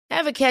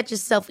Ever catch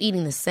yourself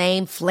eating the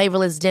same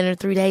flavorless dinner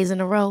 3 days in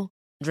a row?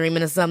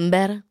 Dreaming of something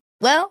better?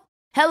 Well,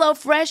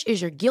 HelloFresh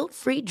is your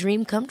guilt-free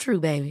dream come true,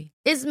 baby.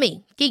 It's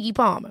me, Keke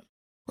Palmer.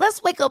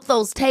 Let's wake up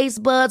those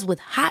taste buds with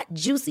hot,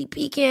 juicy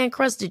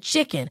pecan-crusted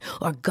chicken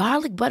or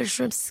garlic butter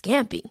shrimp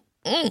scampi.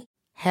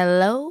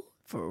 Hello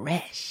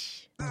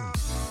Fresh.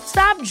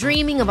 Stop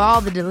dreaming of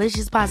all the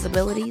delicious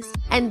possibilities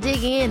and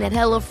dig in at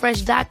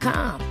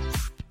HelloFresh.com.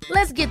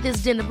 Let's get this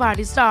dinner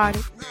party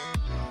started.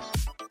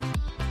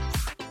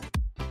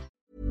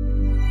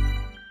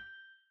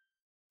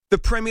 The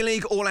Premier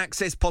League All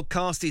Access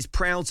podcast is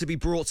proud to be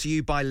brought to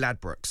you by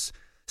Ladbrokes.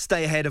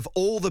 Stay ahead of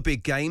all the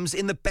big games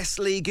in the best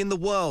league in the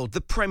world,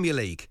 the Premier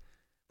League.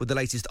 With the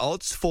latest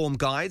odds, form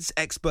guides,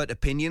 expert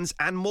opinions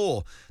and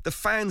more, the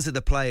fans are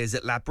the players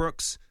at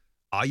Ladbrokes.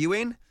 Are you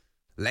in?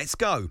 Let's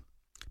go.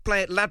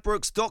 Play at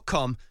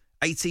ladbrokes.com,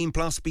 18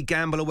 plus,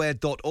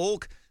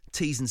 begambleaware.org.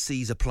 T's and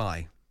C's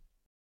apply.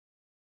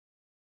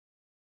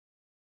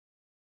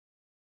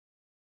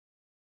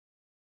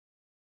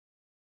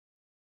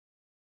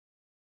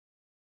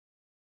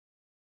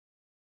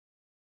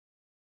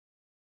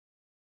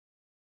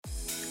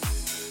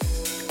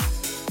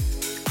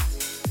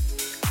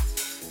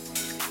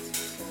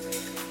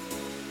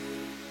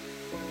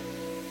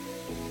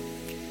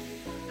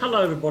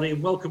 Hello, everybody,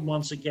 and welcome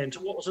once again to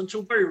what was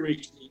until very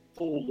recently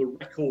called the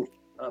Record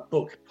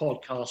Book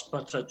Podcast,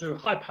 but due to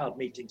high-powered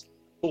meetings,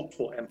 Talk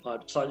for Empire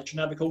decided to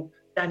now be called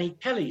Danny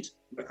Kelly's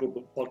Record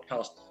Book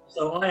Podcast.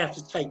 So I have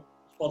to take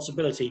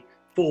responsibility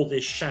for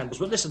this shambles.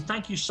 But listen,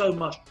 thank you so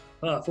much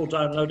for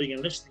downloading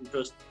and listening to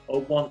us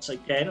once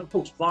again. Of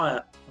course, via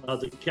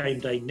the Game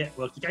Day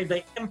Network. The Game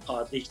Day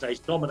Empire these days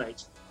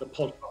dominates the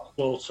podcast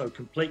world so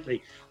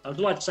completely. I'm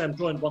delighted to say I'm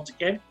joined once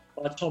again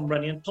by Tom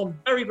Rennie. And Tom,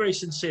 very, very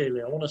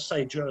sincerely, I want to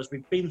say, Joe, as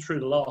we've been through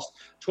the last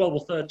 12 or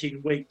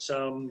 13 weeks,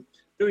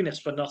 doing this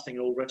for nothing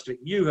and all the rest of it,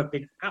 you have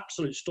been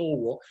absolute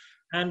stalwart,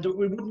 and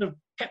we wouldn't have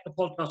kept the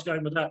podcast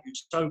going without you.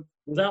 So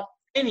without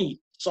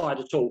any side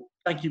at all,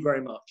 thank you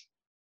very much.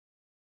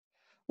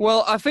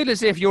 Well, I feel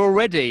as if you're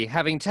already,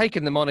 having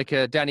taken the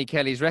moniker Danny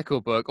Kelly's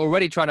Record Book,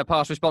 already trying to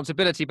pass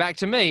responsibility back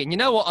to me. And you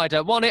know what? I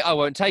don't want it. I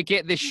won't take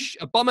it. This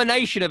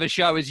abomination of a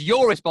show is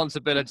your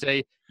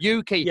responsibility.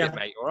 You keep it,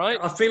 mate, all right?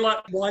 I feel like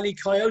Wile E.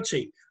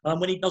 Coyote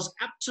when he does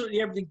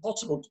absolutely everything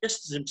possible to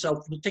distance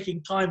himself from the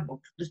ticking time bomb.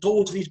 It's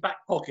always in his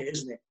back pocket,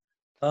 isn't it?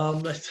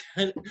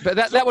 But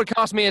that would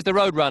cast me as the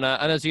Roadrunner,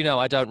 and as you know,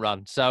 I don't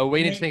run. So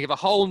we need to think of a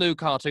whole new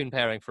cartoon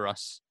pairing for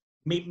us.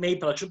 Me,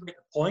 but I should make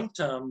a point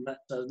that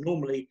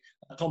normally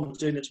Tom is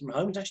doing this from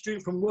home. He's actually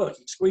doing it from work.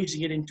 He's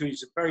squeezing it into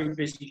his very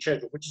busy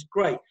schedule, which is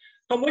great.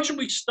 Tom, where should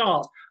we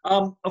start?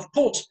 Of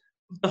course,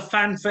 the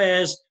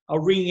fanfares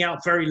are ringing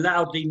out very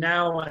loudly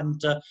now,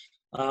 and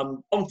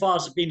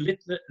bonfires have been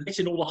lit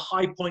in all the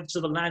high points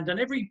of the land, and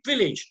every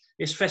village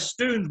is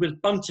festooned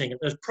with bunting at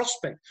the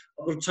prospect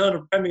of the return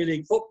of Premier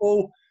League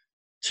football.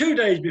 2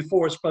 days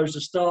before it's supposed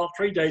to start,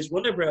 3 days,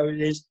 whatever it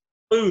is,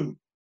 boom,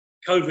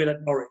 COVID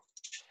at Norwich.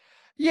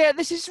 Yeah,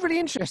 this is really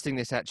interesting,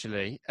 this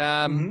actually,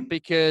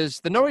 because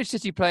the Norwich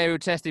City player who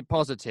tested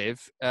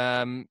positive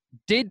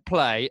did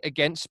play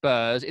against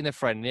Spurs in the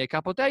friendly a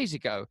couple of days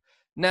ago.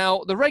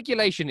 Now, the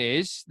regulation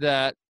is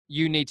that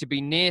you need to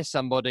be near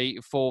somebody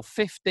for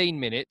 15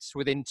 minutes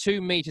within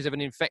 2 meters of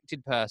an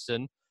infected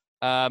person,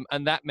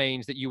 and that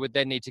means that you would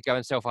then need to go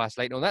and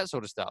self-isolate and all that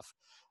sort of stuff.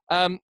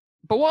 But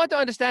what I don't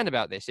understand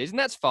about this is, and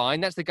that's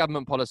fine, that's the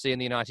government policy in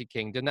the United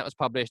Kingdom, that was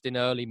published in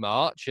early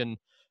March, and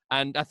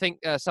I think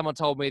someone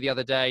told me the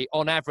other day,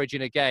 on average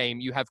in a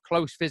game, you have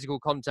close physical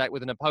contact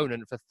with an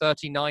opponent for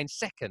 39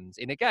 seconds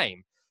in a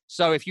game.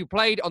 So if you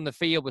played on the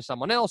field with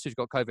someone else who's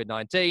got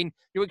COVID-19,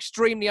 you're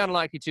extremely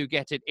unlikely to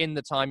get it in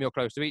the time you're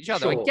close to each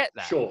other. Sure, I get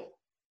that. Sure.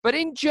 But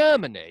in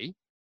Germany,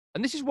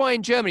 and this is why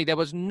in Germany there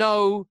was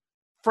no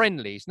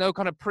friendlies, no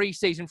kind of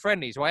pre-season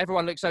friendlies, why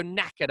everyone looked so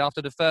knackered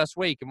after the first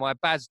week and why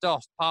Bas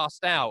Dost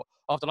passed out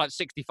after like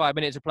 65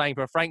 minutes of playing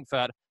for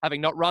Frankfurt,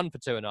 having not run for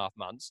 2.5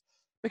 months.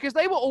 Because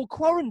they were all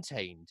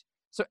quarantined.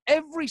 So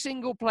every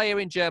single player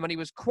in Germany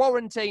was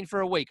quarantined for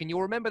a week. And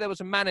you'll remember there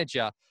was a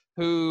manager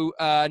who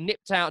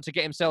nipped out to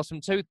get himself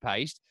some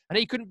toothpaste, and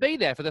he couldn't be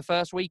there for the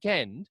first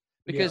weekend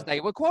because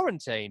they were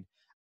quarantined.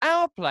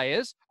 Our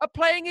players are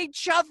playing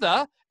each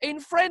other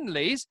in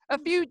friendlies a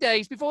few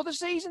days before the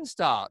season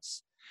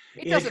starts.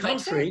 It doesn't make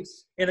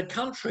sense. In a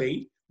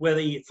country where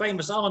the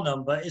famous R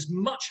number is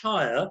much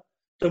higher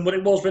than what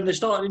it was when they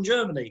started in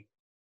Germany.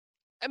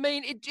 I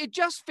mean, it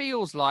just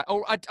feels like,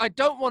 I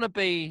don't want to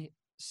be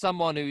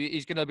someone who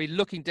is going to be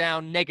looking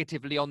down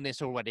negatively on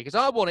this already, because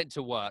I want it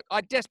to work.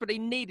 I desperately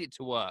need it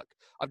to work.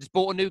 I've just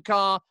bought a new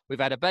car. We've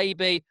had a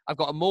baby. I've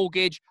got a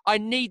mortgage. I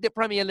need the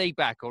Premier League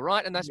back, all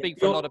right? And I speak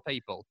for a lot of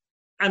people.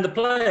 And the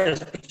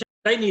players,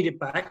 they need it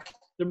back.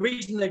 The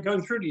reason they're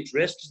going through these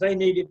risks, they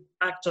need it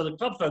back so the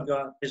clubs don't go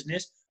out of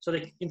business, so they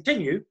can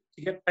continue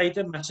to get paid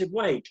a massive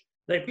wage.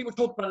 People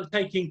talk about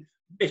taking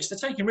risks.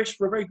 They're taking risks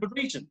for a very good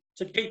reason,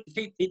 to keep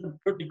the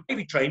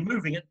gravy train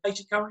moving at the pace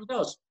it currently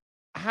does.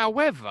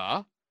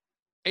 However,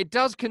 it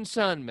does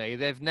concern me.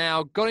 They've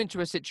now got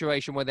into a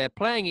situation where they're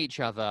playing each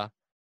other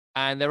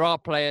and there are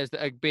players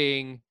that are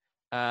being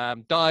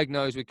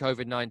diagnosed with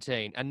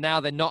COVID-19, and now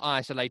they're not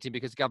isolating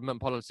because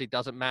government policy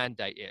doesn't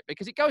mandate it.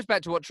 Because it goes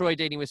back to what Troy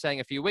Deeney was saying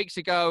a few weeks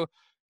ago,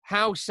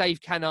 how safe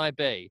can I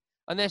be?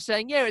 And they're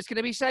saying, yeah, it's going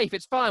to be safe.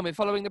 It's fine. We're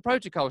following the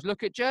protocols.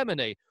 Look at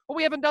Germany. Well,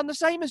 we haven't done the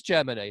same as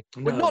Germany.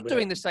 We're not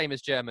doing the same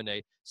as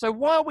Germany. So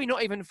why are we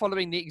not even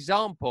following the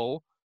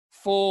example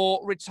for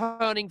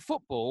returning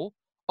football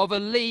of a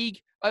league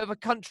of a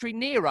country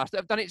near us that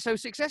have done it so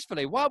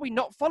successfully? Why are we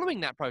not following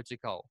that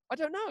protocol? I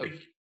don't know.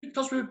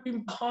 Because we've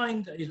been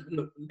behind.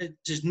 Look, this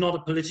is not a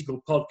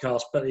political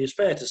podcast, but it is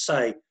fair to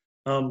say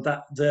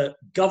that the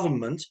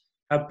government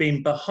have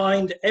been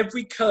behind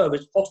every curve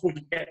it's possible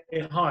to get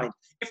behind.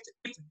 If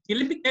the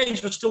Olympic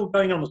Games were still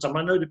going on at the time,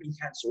 I know they've been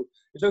cancelled,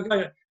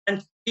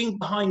 and being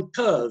behind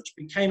curves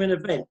became an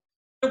event.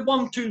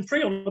 1, 2,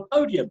 3 on the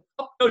podium.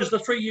 Up goes the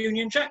 3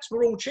 Union Jacks.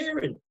 We're all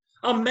cheering.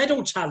 Our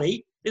medal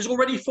tally is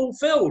already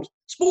fulfilled.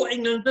 Sport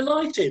England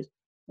delighted.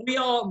 We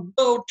are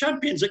world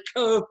champions at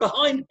curve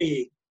behind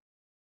being.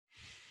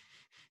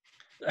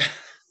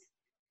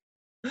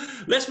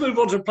 Let's move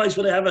on to a place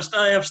where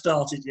they have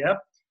started, yeah?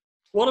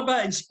 What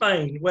about in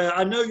Spain, where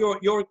I know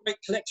you're a great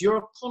collector, you're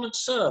a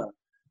connoisseur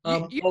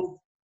of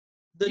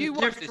the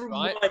different this,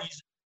 right?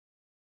 ways.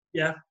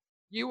 Yeah.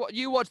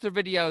 You watched the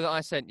video that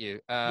I sent you.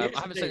 Yes, I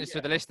haven't sent this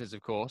to the listeners,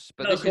 of course,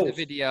 but No, this is the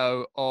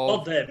video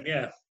of them,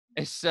 yeah.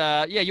 It's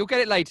you'll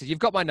get it later. You've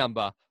got my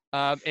number.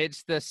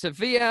 It's the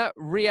Sevilla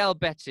Real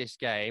Betis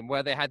game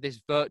where they had this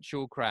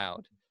virtual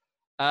crowd.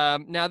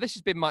 Now, this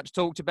has been much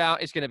talked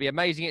about. It's going to be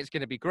amazing. It's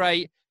going to be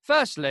great.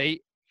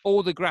 Firstly,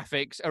 all the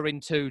graphics are in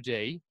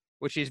 2D,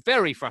 which is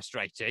very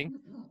frustrating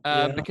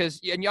because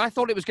I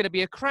thought it was going to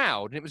be a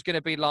crowd and it was going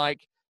to be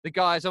like the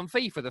guys on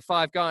FIFA, the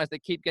 5 guys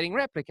that keep getting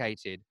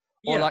replicated,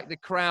 or like the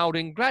crowd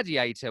in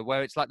Gladiator,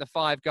 where it's like the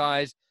 5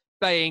 guys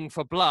baying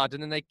for blood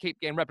and then they keep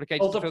getting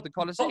replicated to fill the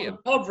Colosseum.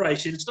 The pod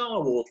race in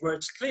Star Wars, where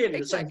it's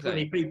clearly the same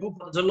 20 people,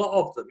 but there's a lot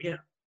of them, yeah.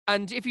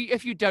 And if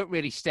you don't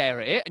really stare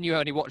at it and you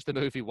only watch the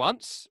movie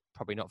once,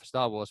 probably not for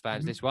Star Wars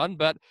fans, this one,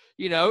 but,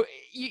 you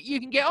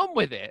can get on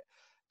with it.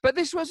 But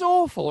this was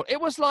awful.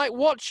 It was like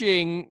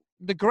watching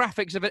the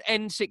graphics of an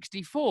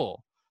N64.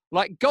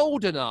 Like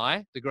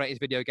GoldenEye, the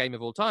greatest video game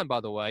of all time, by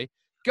the way,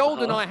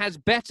 GoldenEye has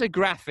better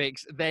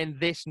graphics than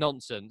this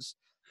nonsense.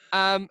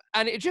 And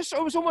it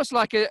was almost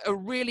like a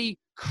really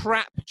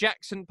crap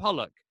Jackson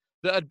Pollock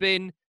that had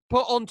been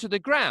put onto the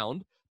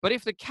ground, but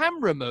if the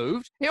camera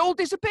moved, it all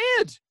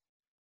disappeared.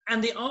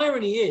 And the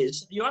irony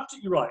is, you're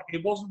absolutely right,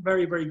 it wasn't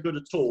very, very good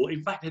at all.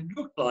 In fact, it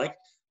looked like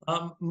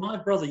my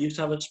brother used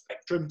to have a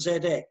Spectrum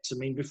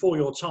ZX, before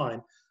your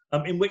time,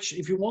 in which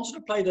if you wanted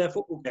to play their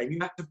football game, you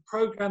had to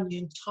program the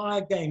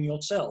entire game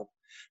yourself.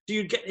 So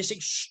you'd get this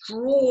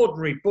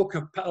extraordinary book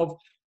of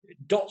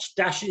dots,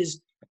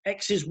 dashes,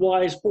 X's,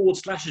 Y's, forward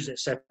slashes,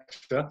 etc.,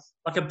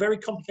 like a very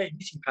complicated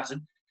knitting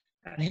pattern.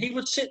 And he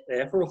would sit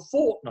there for a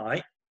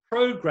fortnight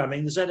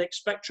programming the ZX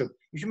Spectrum.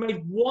 If you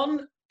made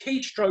one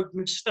keystroke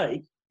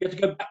mistake, you had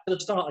to go back to the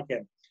start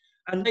again.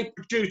 And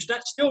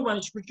that still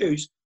managed to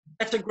produce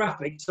better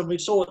graphics than we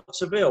saw at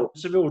Seville.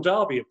 Seville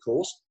Derby, of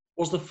course,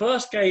 was the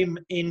first game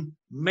in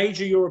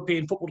major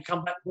European football to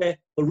come back where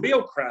the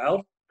real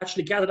crowd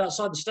actually gathered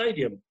outside the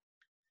stadium.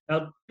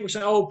 Now, people say,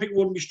 people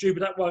wouldn't be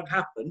stupid, that won't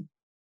happen.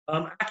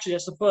 Actually,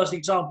 that's the first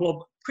example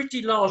of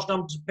pretty large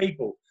numbers of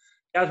people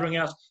gathering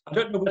out. I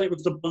don't know whether it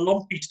was the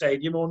Belompi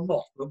Stadium or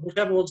not, but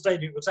whatever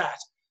stadium it was at,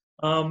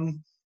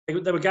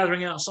 they were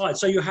gathering outside.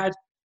 So you had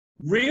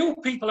real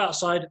people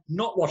outside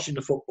not watching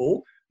the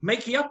football,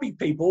 makey-uppy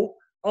people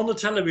on the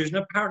television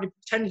apparently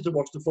pretending to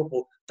watch the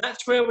football.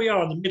 That's where we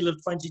are in the middle of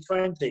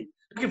 2020.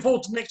 Looking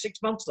forward to the next 6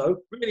 months, though.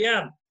 Really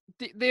am.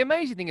 The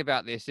amazing thing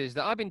about this is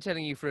that I've been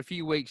telling you for a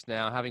few weeks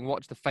now, having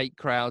watched the fake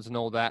crowds and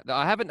all that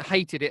I haven't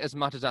hated it as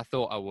much as I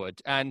thought I would.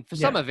 And for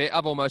some of it,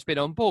 I've almost been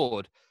on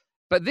board.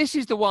 But this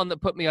is the one that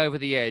put me over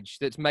the edge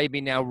that's made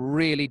me now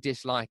really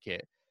dislike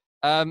it.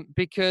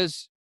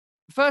 Because,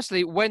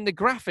 firstly, when the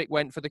graphic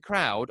went for the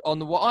crowd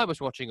on what I was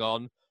watching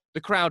on,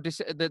 the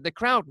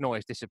crowd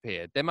noise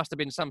disappeared. There must have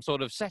been some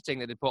sort of setting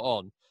that they put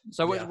on.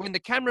 So when the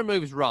camera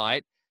moves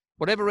right,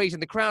 whatever reason,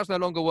 the crowd's no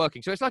longer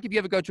working. So it's like if you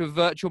ever go to a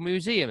virtual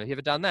museum. Have you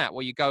ever done that?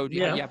 Where you go,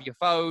 you have your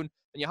phone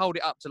and you hold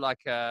it up to like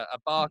a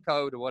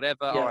barcode or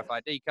whatever,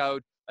 RFID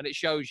code, and it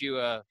shows you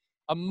a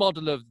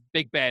model of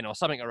Big Ben or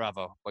something or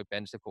other. Big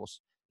Ben's, of course,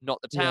 not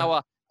the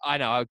tower. I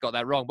know, I got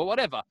that wrong, but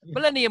whatever.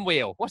 Millennium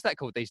Wheel. What's that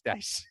called these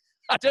days?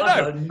 I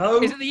don't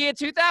know. Is it the year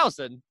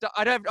 2000?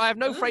 I have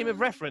no frame of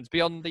reference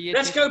beyond the year.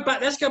 Let's go back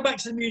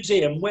to the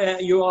museum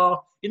where you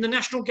are in the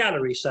National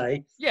Gallery,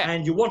 say,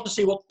 and you want to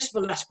see what this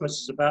Velasquez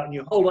is about, and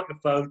you hold up your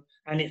phone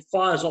and it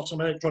fires off some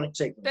electronic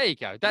signal. There you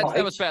go.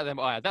 That was better than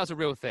what I had. That was a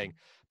real thing.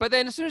 But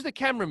then as soon as the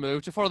camera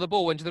moved to follow the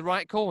ball into the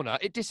right corner,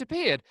 it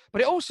disappeared.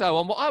 But it also,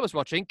 on what I was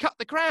watching, cut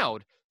the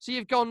crowd. So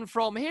you've gone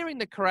from hearing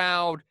the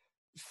crowd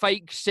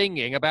fake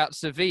singing about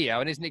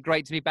Sevilla and isn't it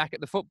great to be back at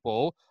the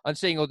football and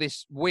seeing all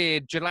this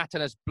weird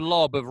gelatinous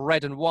blob of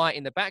red and white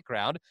in the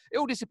background, it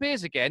all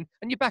disappears again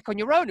and you're back on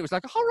your own. It was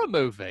like a horror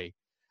movie.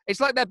 It's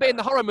like that bit in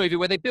the horror movie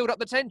where they build up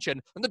the tension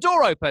and the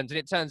door opens and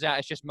it turns out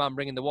it's just mum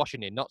bringing the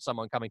washing in, not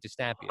someone coming to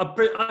stab you.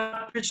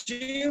 I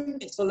presume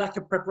it's the lack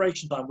of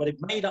preparation time where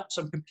they've made up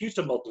some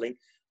computer modelling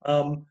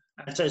and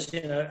says,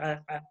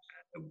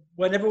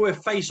 whenever we're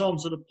face on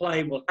to the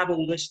play, we'll have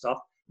all this stuff.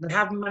 They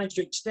haven't managed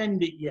to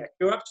extend it yet.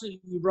 You're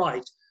absolutely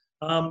right.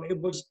 It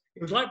was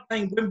like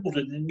playing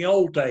Wimbledon in the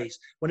old days,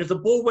 when if the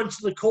ball went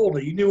to the corner,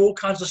 you knew all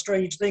kinds of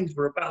strange things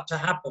were about to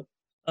happen.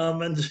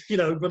 When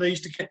they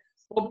used to get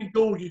Bobby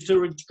Gould used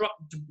to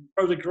instruct to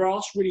throw the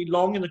grass really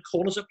long in the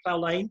corners at Plough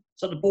Lane,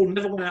 so the ball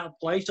never went out of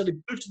play. So they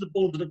boosted the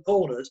ball to the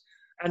corners,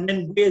 and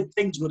then weird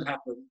things would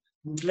happen,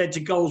 which led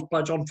to goals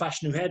by John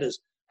Fashanu headers.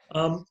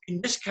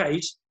 In this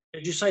case,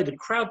 as you say, the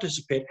crowd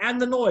disappeared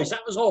and the noise.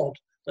 That was odd.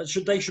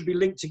 They should be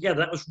linked together.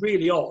 That was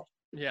really odd.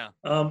 Yeah.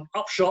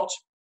 Upshot,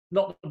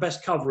 not the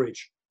best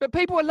coverage. But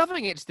people are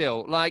loving it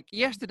still. Like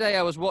yesterday,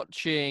 I was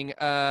watching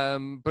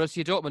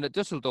Borussia Dortmund at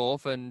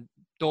Dusseldorf, and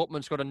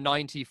Dortmund's got a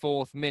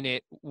 94th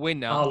minute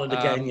winner. Haaland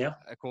again, yeah.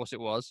 Of course it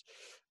was.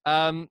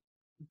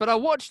 But I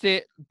watched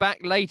it back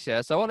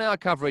later. So on our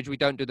coverage, we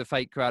don't do the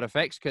fake crowd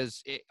effects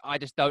because I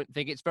just don't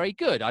think it's very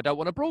good. I don't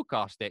want to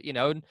broadcast it,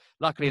 and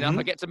luckily enough,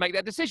 I get to make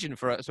that decision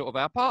for sort of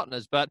our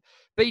partners. But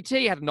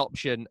BT had an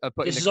option of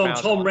putting This is on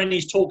Tom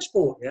Rennie's Talk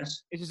Sport,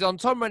 yes? This is on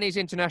Tom Rennie's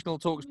International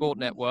Talk Sport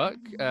Network,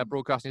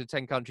 broadcasting to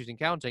 10 countries and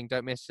counting.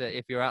 Don't miss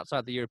if you're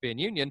outside the European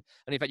Union.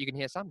 And in fact, you can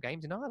hear some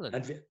games in Ireland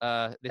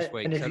this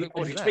week. And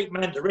if you speak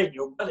Mandarin,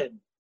 you're well in.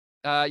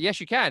 Yes,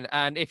 you can.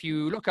 And if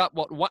you look up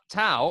what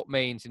Tao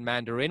means in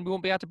Mandarin, we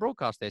won't be able to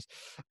broadcast this.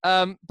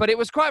 But it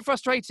was quite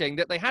frustrating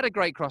that they had a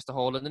great cross to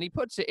Haaland and he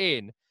puts it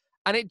in.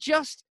 And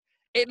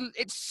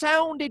it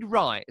sounded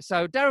right.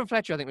 So Darren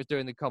Fletcher, I think, was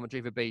doing the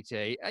commentary for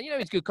BT. And,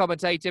 he's a good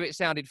commentator. It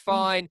sounded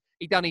fine.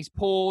 He'd done his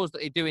pause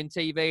that he'd do in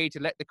TV to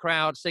let the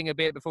crowd sing a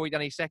bit before he'd done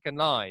his second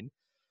line.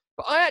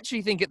 But I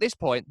actually think at this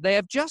point, they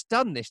have just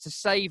done this to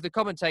save the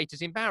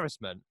commentator's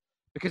embarrassment.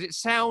 Because it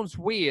sounds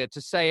weird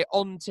to say it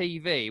on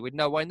TV with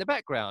no one in the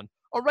background.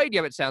 On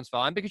radio, it sounds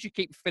fine because you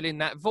keep filling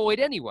that void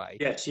anyway.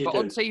 Yes, you do. But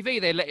on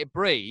TV, they let it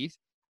breathe.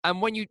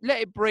 And when you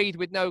let it breathe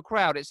with no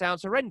crowd, it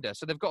sounds horrendous.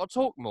 So they've got to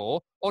talk more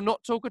or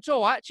not talk at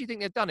all. I actually think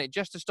they've done it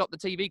just to stop the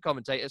TV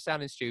commentators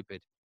sounding stupid.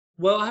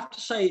 Well, I have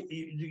to say,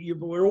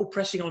 we're all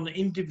pressing on the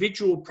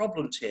individual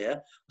problems here.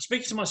 I'm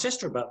speaking to my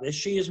sister about this.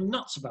 She is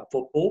nuts about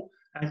football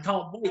and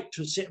can't wait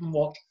to sit and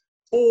watch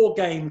 4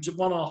 games,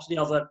 one after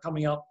the other,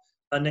 coming up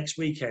next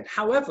weekend.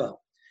 However,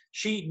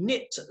 she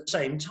knits at the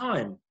same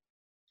time.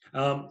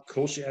 Of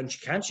course,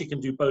 she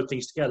can do both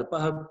things together.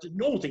 But her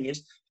normal thing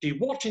is she's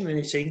watching the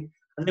knitting,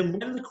 and then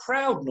when the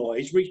crowd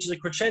noise reaches a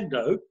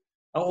crescendo,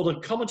 or the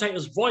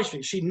commentator's voice,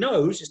 she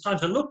knows it's time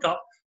to look up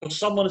because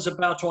someone is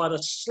about to either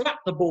slap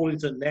the ball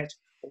into the net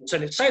or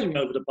send it sailing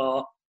over the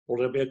bar, or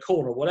there'll be a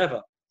corner or whatever.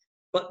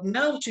 But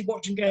now that she's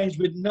watching games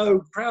with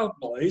no crowd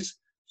noise,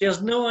 she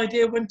has no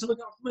idea when to look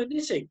up from her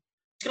knitting.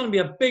 It's going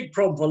to be a big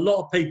problem for a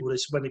lot of people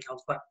when it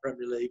comes back to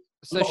Premier League.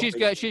 So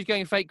she's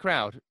going fake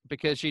crowd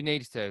because she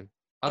needs to.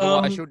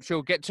 Otherwise,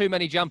 she'll get too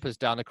many jumpers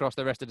done across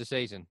the rest of the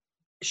season.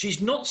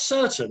 She's not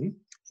certain.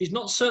 She's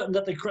not certain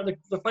that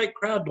the fake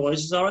crowd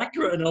noises are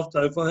accurate enough,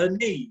 though, for her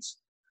needs.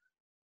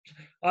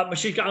 I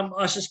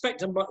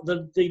suspect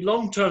the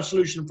long-term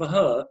solution for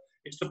her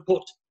is to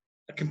put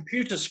a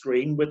computer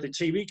screen with the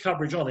TV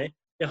coverage on it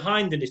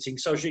behind the knitting,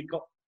 so she's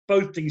got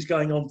both things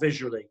going on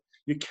visually.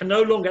 You can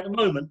no longer, at the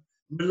moment,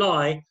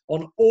 rely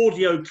on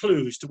audio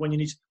clues to when you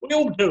need to. We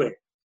all do it.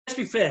 Let's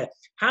be fair.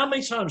 How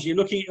many times are you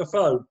looking at your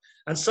phone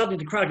and suddenly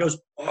the crowd goes,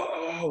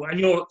 oh, and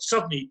you're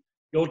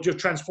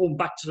transformed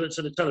back to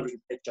the television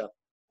picture?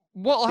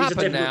 What will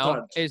happen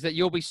now is that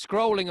you'll be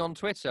scrolling on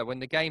Twitter when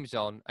the game's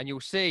on and you'll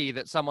see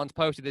that someone's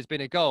posted there's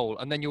been a goal,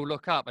 and then you'll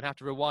look up and have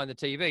to rewind the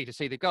TV to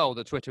see the goal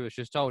that Twitter has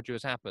just told you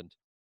has happened.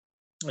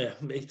 Yeah.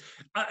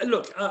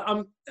 Look,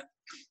 I'm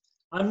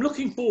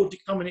looking forward to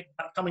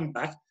coming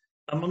back.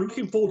 I'm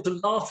looking forward to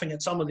laughing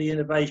at some of the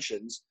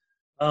innovations.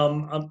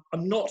 I'm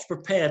not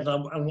prepared.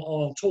 I'm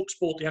on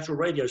TalkSport, the actual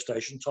radio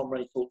station, Tom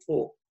Rennie Talk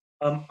Sport.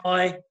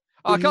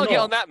 I can't get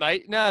on that,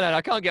 mate. No,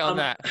 I can't get on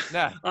that.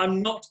 No.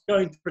 I'm not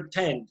going to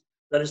pretend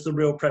that it's the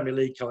real Premier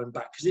League coming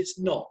back, because it's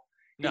not.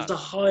 No.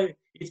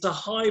 It's a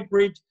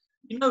hybrid.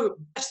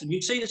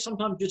 You see that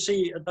sometimes you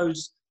see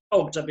those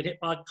dogs have been hit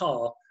by a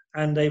car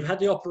and they've had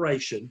the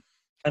operation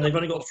and they've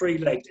only got 3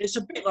 legs. It's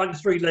a bit like a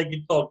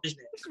 3-legged dog, isn't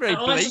it? It's very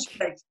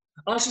bleak.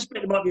 I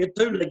suspect it might be a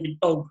 2-legged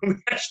dog when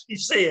we actually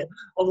see it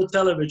on the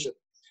television.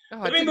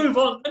 Let me move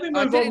on.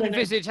 I didn't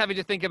envisage having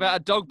to think about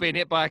a dog being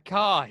hit by a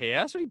car here.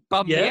 That's really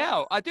bummed me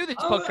out. I do this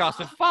podcast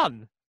for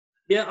fun.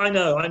 Yeah, I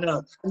know. And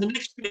the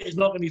next bit is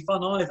not going to be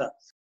fun either.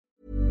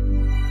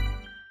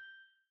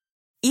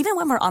 Even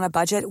when we're on a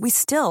budget, we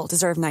still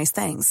deserve nice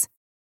things.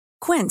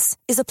 Quince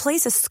is a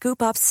place to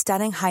scoop up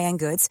stunning high-end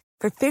goods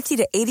for 50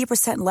 to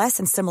 80% less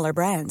than similar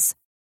brands.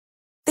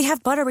 They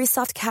have buttery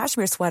soft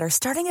cashmere sweaters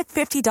starting at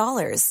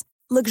 $50,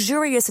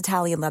 luxurious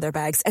Italian leather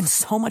bags, and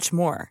so much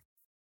more.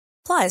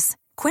 Plus,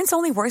 Quince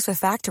only works with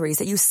factories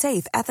that use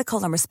safe,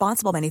 ethical, and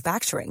responsible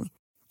manufacturing.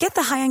 Get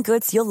the high-end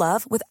goods you'll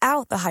love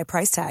without the high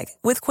price tag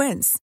with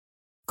Quince.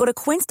 Go to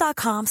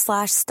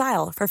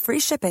quince.com/style for free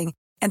shipping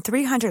and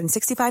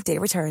 365-day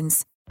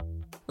returns.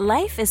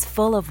 Life is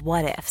full of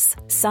what-ifs.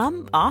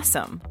 Some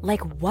awesome,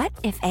 like what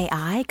if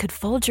AI could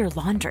fold your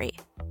laundry?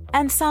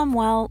 And some,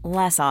 well,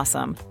 less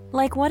awesome,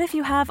 like what if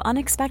you have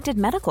unexpected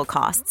medical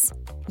costs?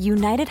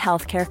 United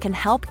Healthcare can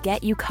help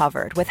get you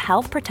covered with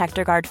Health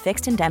Protector Guard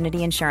fixed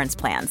indemnity insurance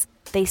plans.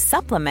 They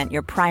supplement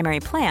your primary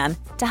plan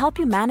to help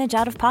you manage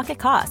out-of-pocket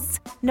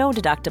costs. No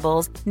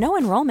deductibles, no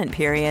enrollment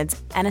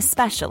periods, and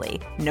especially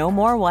no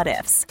more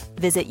what-ifs.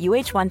 Visit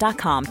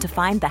uh1.com to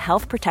find the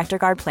Health Protector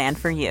Guard plan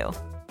for you.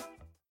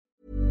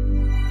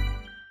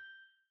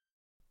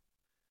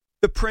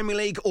 The Premier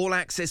League All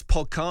Access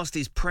podcast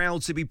is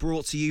proud to be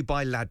brought to you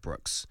by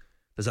Ladbrokes.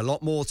 There's a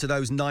lot more to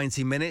those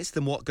 90 minutes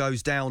than what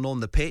goes down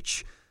on the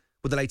pitch.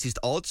 With the latest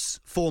odds,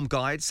 form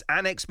guides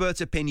and expert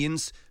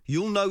opinions,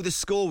 you'll know the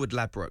score with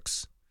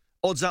Ladbrokes.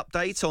 Odds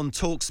update on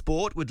Talk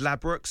Sport with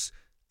Ladbrokes.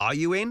 Are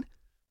you in?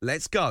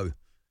 Let's go.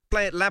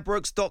 Play at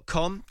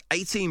ladbrokes.com,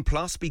 18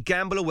 plus,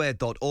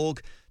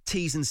 begambleaware.org.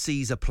 T's and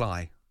C's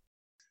apply.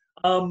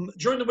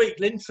 During the week,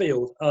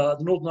 Linfield, the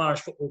Northern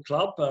Irish Football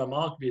Club,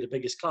 arguably the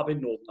biggest club in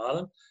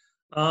Northern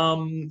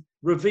Ireland,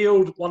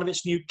 revealed one of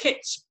its new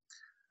kits.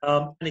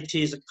 And it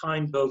is a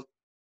kind of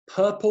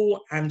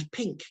purple and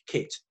pink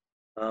kit.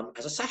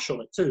 Has a sash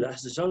on it too. That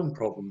has its own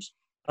problems.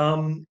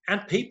 And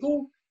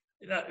people,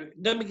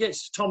 let me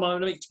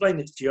explain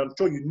this to you. I'm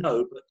sure you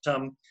know, but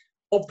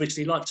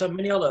obviously, like so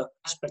many other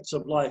aspects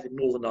of life in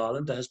Northern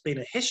Ireland, there has been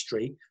a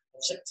history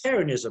of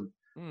sectarianism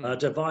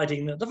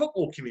dividing the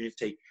football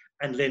community.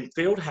 And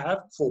Linfield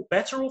have, for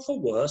better or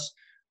for worse,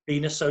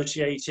 been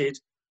associated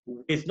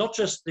with not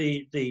just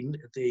the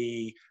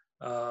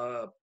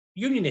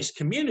unionist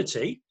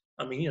community.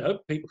 I mean,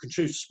 people can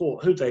choose to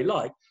support who they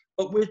like,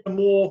 but with the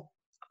more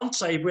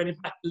unsavoury and, in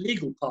fact,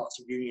 legal parts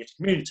of the unionist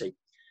community.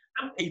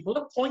 And people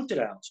have pointed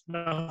out.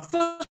 Now,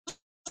 first,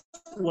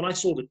 when I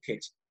saw the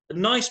kit, the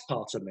nice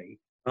part of me,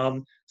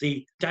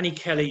 the Danny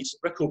Kelly's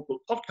Record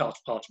Book podcast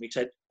part of me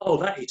said, "Oh,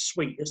 that is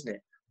sweet, isn't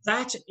it?"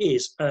 That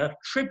is a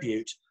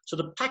tribute to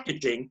the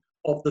packaging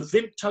of the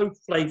Vimto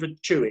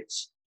flavoured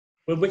Chewits,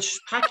 which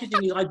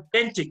packaging is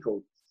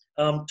identical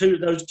to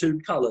those two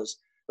colours.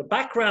 The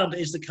background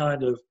is the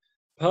kind of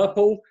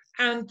purple,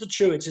 and the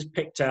Chewits is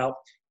picked out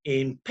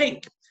in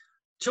pink.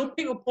 So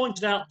people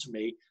pointed out to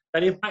me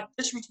that, in fact,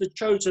 this was the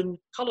chosen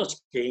colour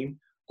scheme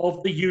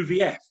of the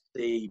UVF,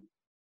 the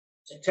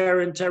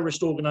sectarian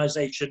terrorist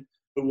organisation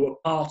who were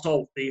part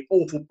of the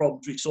awful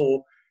problems we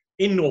saw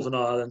in Northern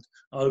Ireland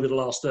over the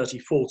last 30,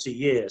 40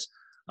 years.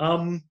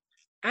 And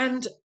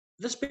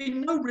there's been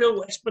no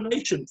real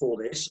explanation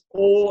for this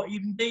or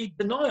indeed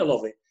denial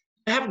of it.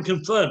 They haven't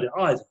confirmed it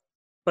either,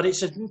 but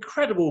it's an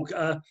incredible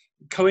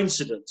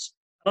coincidence.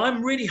 And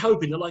I'm really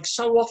hoping that, like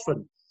so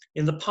often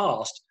in the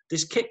past,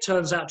 this kit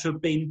turns out to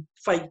have been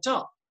faked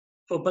up,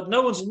 but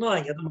no one's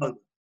denying it at the moment.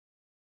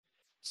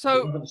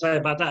 So, nothing to say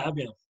about that, have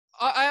you?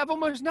 I have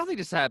almost nothing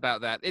to say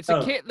about that. It's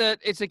a kit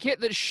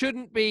that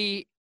shouldn't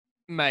be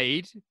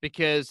made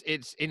because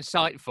it's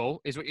insightful,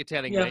 is what you're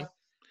telling me.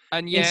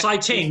 And yet,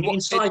 inciting. You're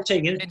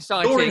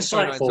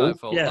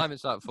insightful. Yeah. I'm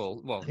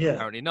insightful. Well,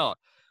 apparently not.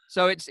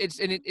 So it's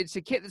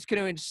a kit that's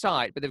going to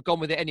incite, but they've gone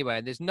with it anyway,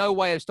 and there's no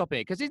way of stopping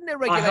it. Because isn't there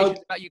regulations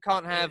about you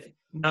can't have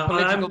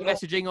political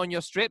messaging on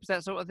your strips,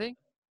 that sort of thing?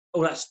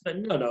 Oh,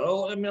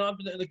 no. I mean,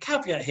 the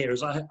caveat here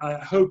is I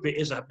hope it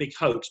is a big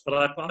hoax, but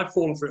I've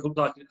fallen for it hook,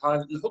 line,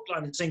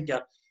 and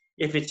sinker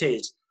if it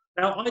is.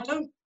 Now, I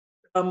don't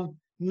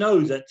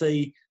know that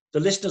the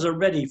listeners are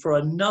ready for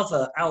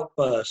another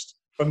outburst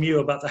from you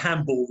about the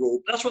handball rule.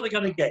 That's what they're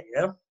going to get,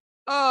 yeah?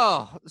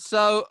 I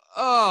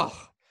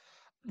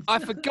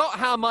forgot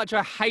how much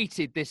I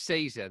hated this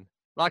season.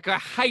 Like, I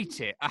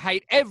hate it. I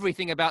hate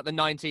everything about the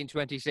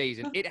 1920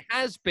 season. It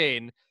has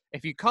been,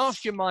 if you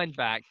cast your mind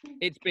back,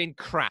 it's been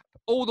crap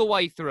all the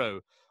way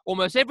through.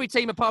 Almost every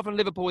team apart from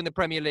Liverpool in the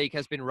Premier League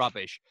has been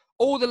rubbish.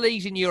 All the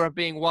leagues in Europe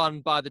being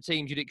won by the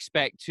teams you'd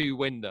expect to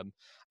win them.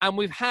 And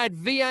we've had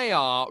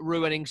VAR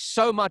ruining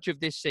so much of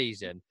this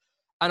season.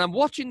 And I'm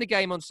watching the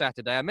game on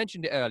Saturday. I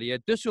mentioned it earlier.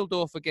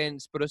 Dusseldorf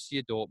against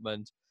Borussia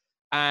Dortmund.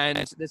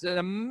 And there's an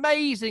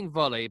amazing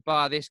volley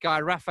by this guy,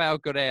 Rafael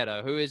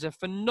Guerreiro, who is a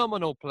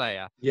phenomenal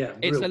player. Yeah,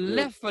 it's a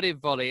left-footed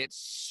volley. It's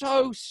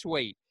so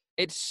sweet.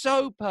 It's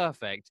so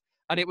perfect.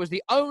 And it was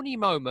the only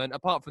moment,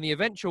 apart from the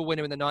eventual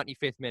winner in the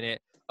 95th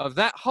minute, of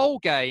that whole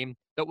game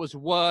that was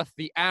worth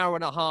the hour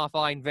and a half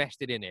I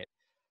invested in it.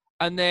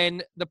 And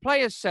then the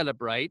players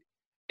celebrate.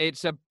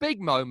 It's a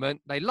big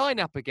moment. They line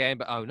up again,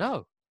 but oh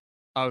no,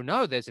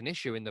 there's an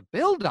issue in the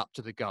build-up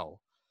to the goal.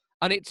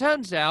 And it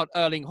turns out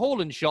Erling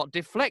Haaland's shot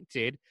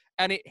deflected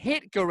and it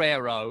hit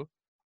Guerreiro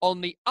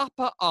on the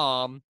upper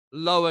arm,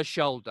 lower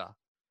shoulder.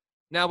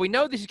 Now, we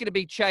know this is going to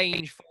be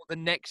changed for the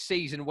next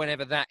season,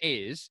 whenever that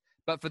is.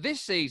 But for this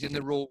season,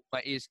 the rule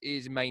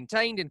is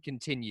maintained and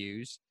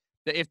continues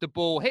that if the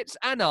ball hits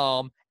an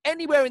arm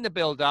anywhere in the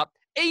build-up,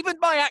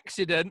 even by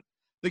accident,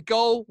 the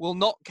goal will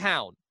not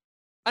count.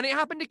 And it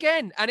happened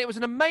again. And it was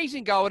an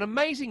amazing goal, an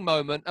amazing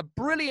moment, a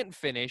brilliant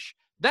finish.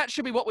 That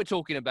should be what we're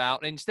talking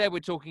about. And instead, we're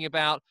talking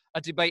about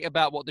a debate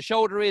about what the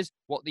shoulder is,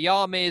 what the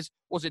arm is.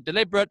 Was it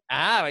deliberate?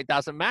 It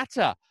doesn't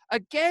matter.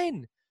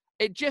 Again,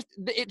 it's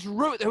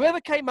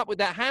whoever came up with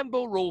that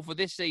handball rule for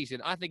this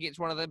season, I think it's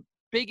one of the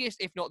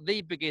biggest, if not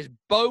the biggest,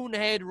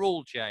 bonehead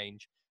rule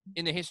change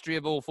in the history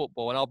of all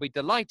football. And I'll be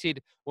delighted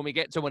when we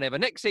get to whenever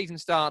next season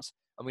starts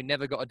and we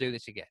never got to do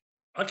this again.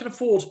 I can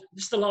afford,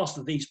 this is the last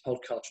of these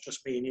podcasts,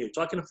 just me and you,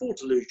 so I can afford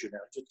to lose you now.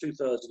 It's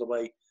 2/3 of the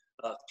way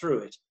through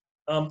it.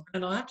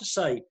 And I have to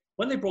say,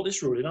 when they brought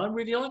this rule in, I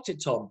really liked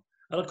it, Tom.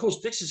 And of course,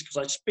 this is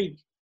because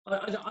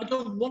I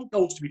don't want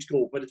goals to be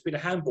scored when it's been a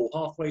handball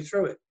halfway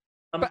through it.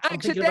 But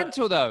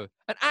accidental, though.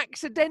 An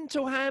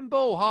accidental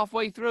handball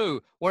halfway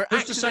through where it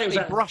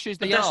accidentally brushes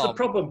the arm. That's the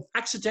problem.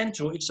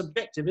 Accidental, it's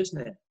subjective,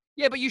 isn't it?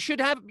 Yeah, but you should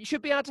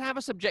be able to have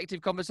a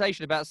subjective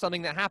conversation about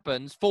something that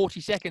happens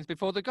 40 seconds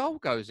before the goal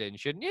goes in,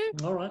 shouldn't you?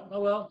 All right. Oh,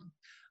 well,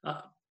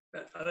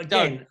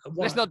 again...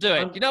 Let's not do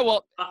it. You know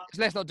what?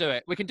 Let's not do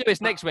it. We can do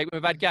this next week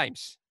when we've had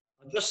games.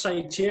 I'm just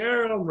saying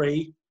Thierry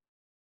Henry,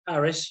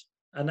 Paris,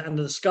 and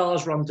the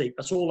scars run deep.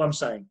 That's all I'm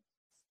saying.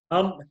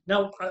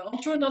 Now,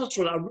 onto another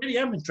story. I really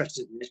am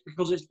interested in this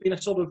because it's been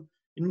a sort of,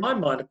 in my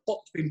mind, a pot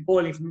that's been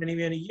boiling for many,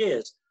 many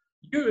years.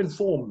 You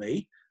informed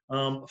me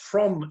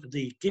from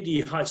the giddy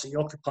heights that you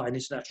occupy in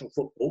international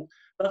football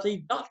that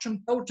the Dutch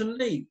and Belgian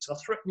leagues are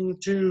threatening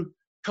to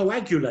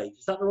coagulate.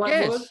 Is that the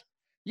right word?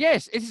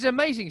 Yes, it is an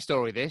amazing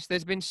story, this.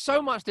 There's been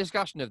so much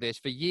discussion of this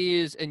for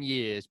years and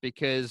years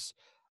because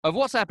of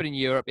what's happened in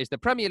Europe is the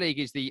Premier League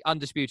is the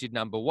undisputed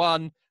number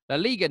one, La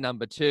Liga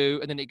number two,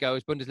 and then it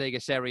goes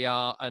Bundesliga, Serie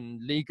A,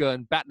 and Liga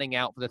and battling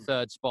out for the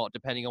third spot,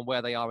 depending on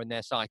where they are in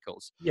their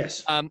cycles.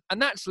 Yes. And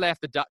that's left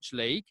the Dutch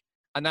League,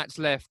 and that's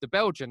left the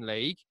Belgian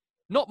League,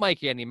 not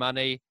making any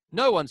money.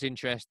 No one's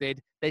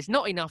interested. There's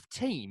not enough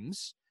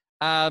teams.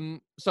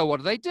 So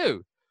what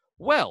do?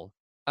 Well,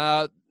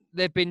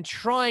 they've been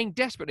trying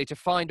desperately to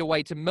find a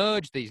way to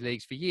merge these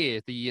leagues for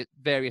years, the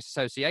various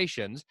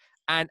associations.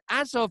 And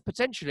as of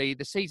potentially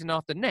the season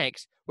after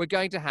next, we're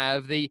going to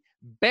have the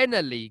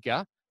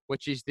Beneliga,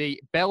 which is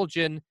the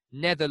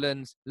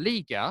Belgian-Netherlands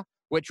Liga,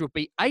 which will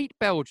be 8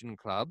 Belgian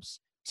clubs,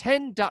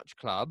 10 Dutch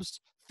clubs,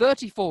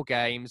 34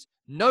 games,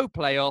 no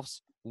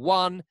playoffs,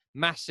 one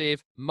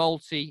massive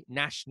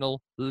multinational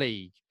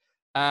league.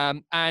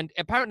 And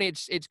apparently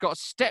it's got a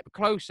step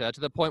closer to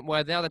the point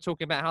where now they're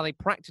talking about how they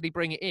practically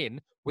bring it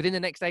in within the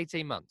next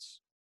 18 months.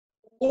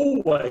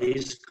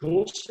 Always, of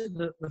course,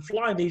 the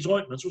fly in these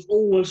ointments was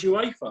always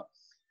UEFA.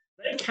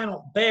 They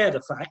cannot bear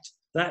the fact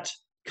that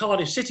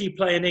Cardiff City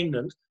play in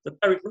England, the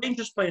Berwick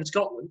Rangers play in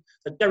Scotland,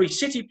 the Derry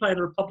City play in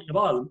the Republic of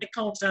Ireland. They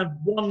can't stand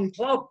one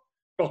club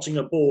crossing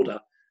a border.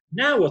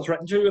 Now we're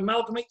threatening to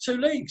amalgamate 2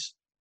 leagues.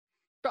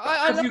 But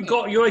have you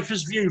got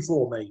UEFA's view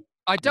for me?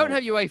 I don't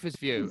have UEFA's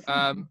view,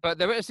 but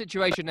they're in a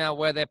situation now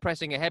where they're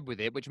pressing ahead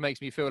with it, which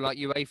makes me feel like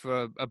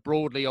UEFA are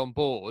broadly on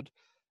board.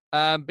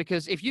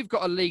 Because if you've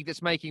got a league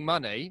that's making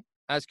money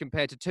as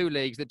compared to 2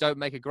 leagues that don't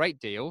make a great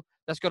deal,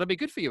 that's got to be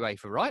good for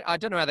UEFA, right? I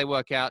don't know how they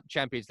work out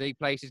Champions League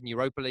places and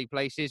Europa League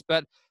places,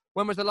 but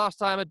when was the last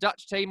time a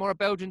Dutch team or a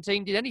Belgian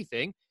team did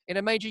anything in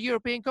a major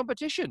European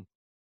competition?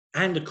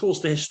 And, of course,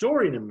 the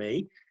historian in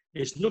me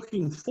is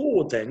looking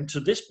forward then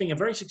to this being a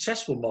very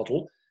successful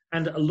model,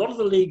 and a lot of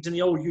the leagues in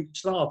the old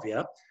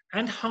Yugoslavia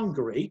and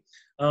Hungary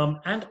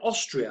and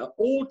Austria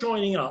all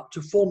joining up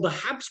to form the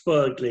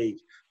Habsburg League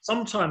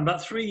sometime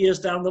about 3 years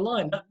down the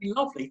line. That'd be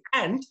lovely.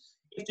 And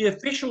if the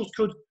officials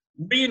could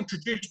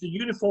reintroduce the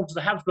uniform to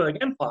the Habsburg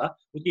Empire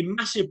with the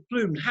massive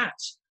plumed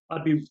hats,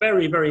 I'd be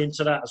very, very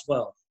into that as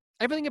well.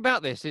 Everything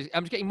about this is,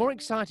 I'm getting more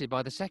excited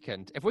by the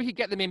second. If we could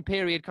get them in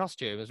period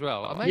costume as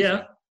well,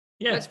 amazing.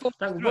 Yeah,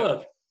 that would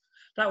work.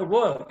 That would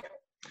work.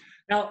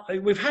 Now,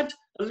 we've had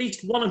at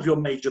least one of your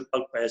major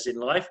bugbears in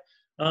life.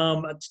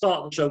 At the start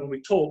of the show when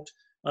we talked,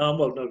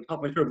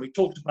 halfway through, we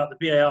talked about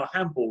the VAR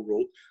handball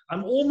rule.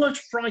 I'm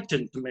almost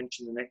frightened to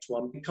mention the next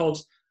one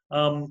because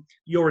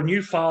you're a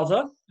new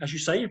father, as you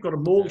say, you've got a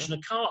mortgage and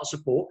a car to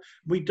support.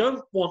 We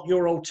don't want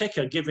your old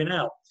ticker giving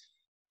out.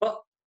 But,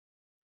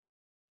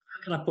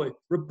 how can I put it?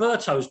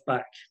 Roberto's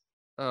back.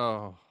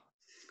 Oh.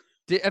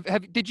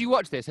 Did you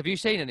watch this? Have you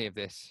seen any of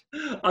this?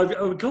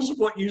 Because of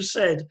what you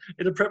said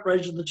in the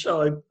preparation of the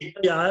show,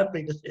 yeah, I have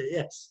been to see it,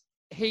 yes.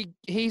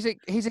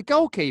 He's a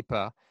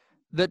goalkeeper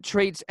that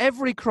treats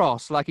every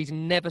cross like he's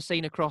never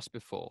seen a cross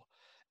before.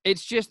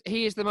 It's just,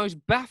 he is the most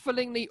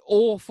bafflingly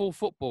awful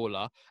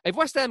footballer. If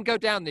West Ham go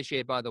down this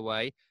year, by the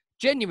way,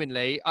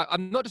 genuinely,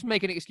 I'm not just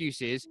making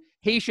excuses,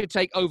 he should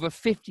take over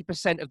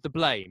 50% of the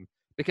blame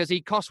because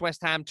he cost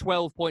West Ham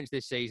 12 points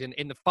this season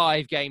in the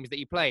 5 games that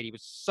he played. He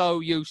was so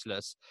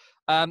useless.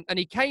 And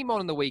he came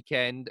on the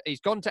weekend.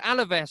 He's gone to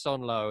Alaves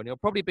on loan. He'll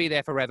probably be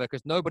there forever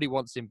because nobody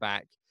wants him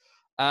back.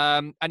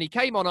 And he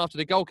came on after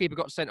the goalkeeper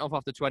got sent off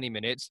after 20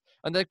 minutes.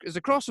 And there's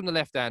a cross from the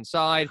left-hand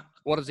side.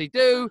 What does he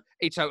do?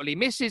 He totally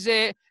misses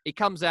it. He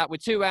comes out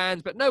with 2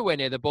 hands, but nowhere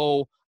near the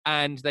ball.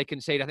 And they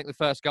concede, I think, the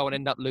first goal and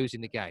end up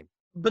losing the game.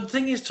 But the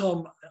thing is,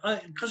 Tom,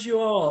 because you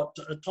are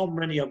Tom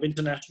Rennie of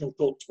International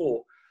Talk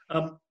Sport,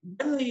 when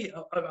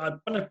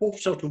I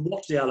forced myself to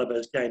watch the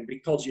Alaves game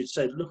because you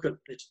said, look at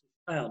this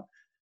down,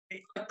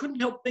 I couldn't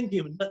help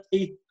thinking that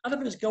the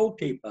Alaves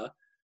goalkeeper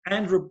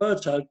and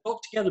Roberto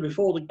got together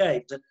before the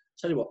game to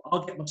tell you what,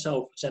 I'll get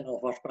myself sent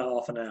off after about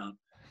half an hour,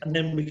 and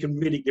then we can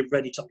really give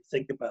Rennie something to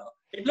think about.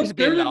 It looked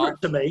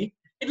deliberate to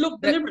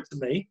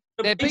me.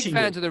 They're big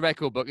fans of the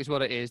record book, is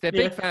what it is. They're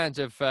big fans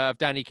of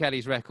Danny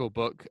Kelly's record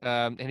book,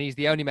 and he's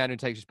the only man who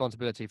takes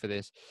responsibility for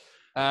this.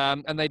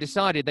 And they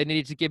decided they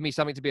needed to give me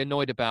something to be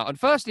annoyed about. And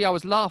firstly, I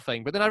was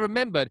laughing, but then I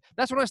remembered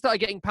that's when I started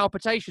getting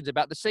palpitations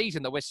about the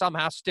season that we're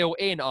somehow still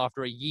in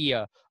after a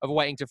year of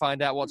waiting to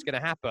find out what's going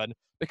to happen.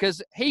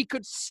 Because he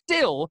could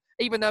still,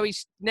 even though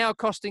he's now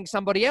costing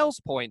somebody else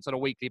points on a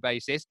weekly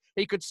basis,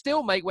 he could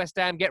still make West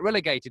Ham get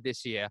relegated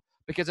this year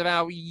because of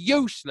how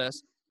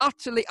useless,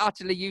 utterly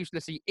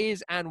useless he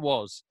is and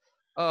was.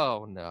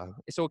 Oh, no.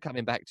 It's all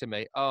coming back to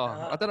me. Oh,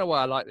 I don't know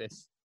why I like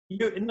this.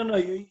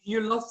 You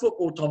love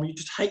football, Tom. You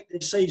just hate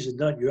this season,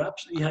 don't you?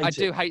 Absolutely hate it. I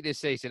do hate this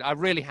season. I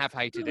really have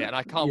hated it, and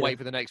I can't wait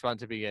for the next one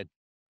to begin.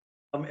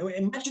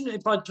 Imagine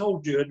if I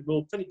told you, and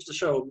we'll finish the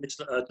show with this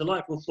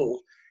delightful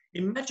thought.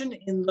 Imagine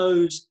in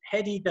those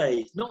heady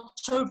days, not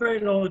so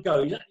very long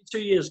ago, 2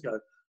 years ago,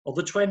 of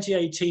the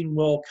 2018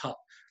 World Cup,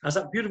 as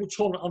that beautiful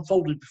tournament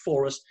unfolded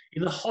before us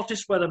in the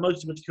hottest weather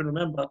most of us can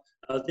remember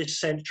this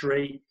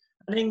century,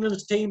 and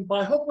England's team,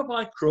 by hook or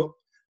by crook,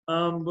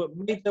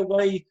 made their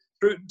way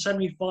through the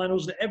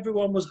semi-finals, and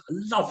everyone was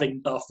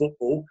loving our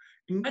football.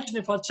 Imagine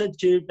if I'd said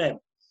to you then,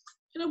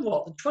 you know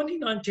what, the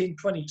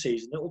 2019-20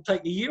 season, it will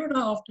take a year and a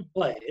half to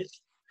play it.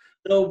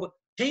 The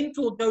teams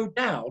will go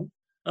down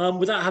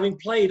without having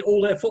played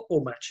all their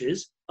football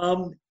matches.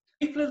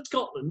 People in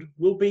Scotland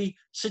will be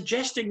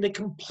suggesting the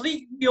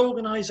complete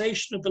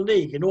reorganisation of the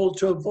league in order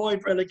to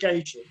avoid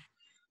relegation.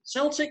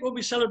 Celtic will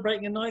be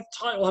celebrating a ninth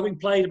title, having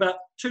played about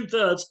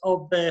 2/3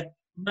 of their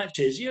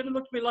matches. You'd have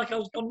looked at me like I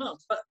was gone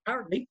nuts, but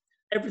apparently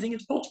everything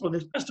is possible in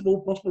this best of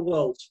all possible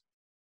worlds.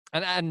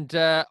 And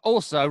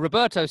also,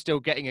 Roberto's still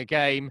getting a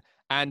game,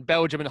 and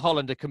Belgium and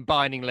Holland are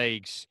combining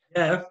leagues.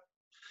 Yeah.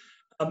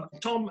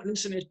 Tom,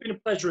 listen, it's been a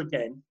pleasure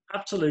again,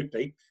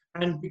 absolutely.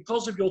 And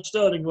because of your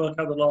sterling work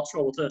over the last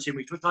 12 or 13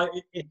 weeks,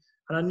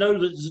 and I know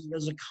that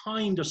there's a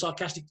kind of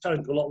sarcastic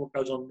tone to a lot of what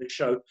goes on in this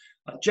show,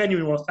 I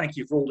genuinely want to thank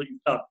you for all that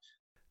you've done.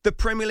 The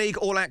Premier League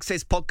All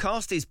Access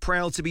podcast is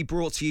proud to be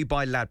brought to you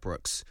by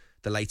Ladbrokes.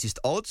 The latest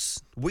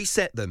odds, we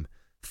set them.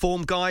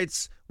 Form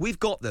guides, we've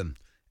got them.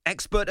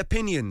 Expert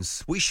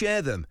opinions, we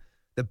share them.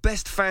 The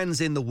best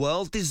fans in the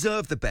world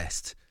deserve the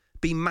best.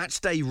 Be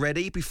matchday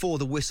ready before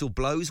the whistle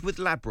blows with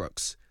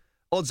Ladbrokes.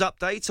 Odds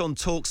update on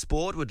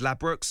TalkSport with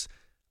Ladbrokes.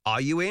 Are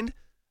you in?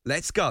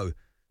 Let's go.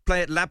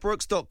 Play at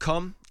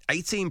ladbrokes.com.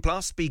 18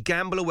 plus.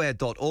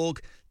 BeGambleAware.org.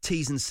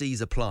 T's and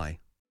C's apply.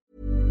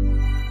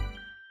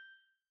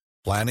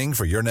 Planning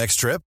for your next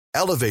trip?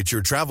 Elevate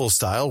your travel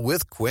style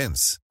with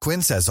Quince.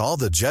 Quince has all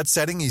the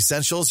jet-setting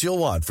essentials you'll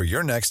want for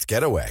your next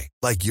getaway,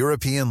 like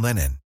European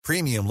linen,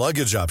 premium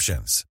luggage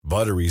options,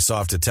 buttery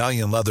soft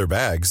Italian leather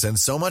bags, and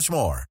so much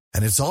more.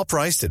 And it's all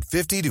priced at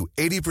 50 to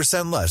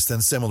 80% less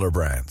than similar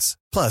brands.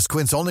 Plus,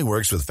 Quince only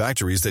works with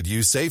factories that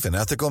use safe and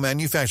ethical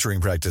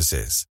manufacturing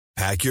practices.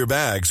 Pack your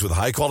bags with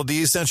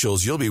high-quality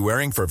essentials you'll be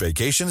wearing for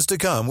vacations to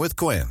come with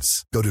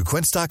Quince. Go to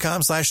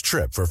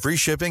quince.com/trip for free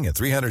shipping and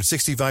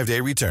 365-day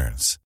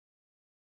returns.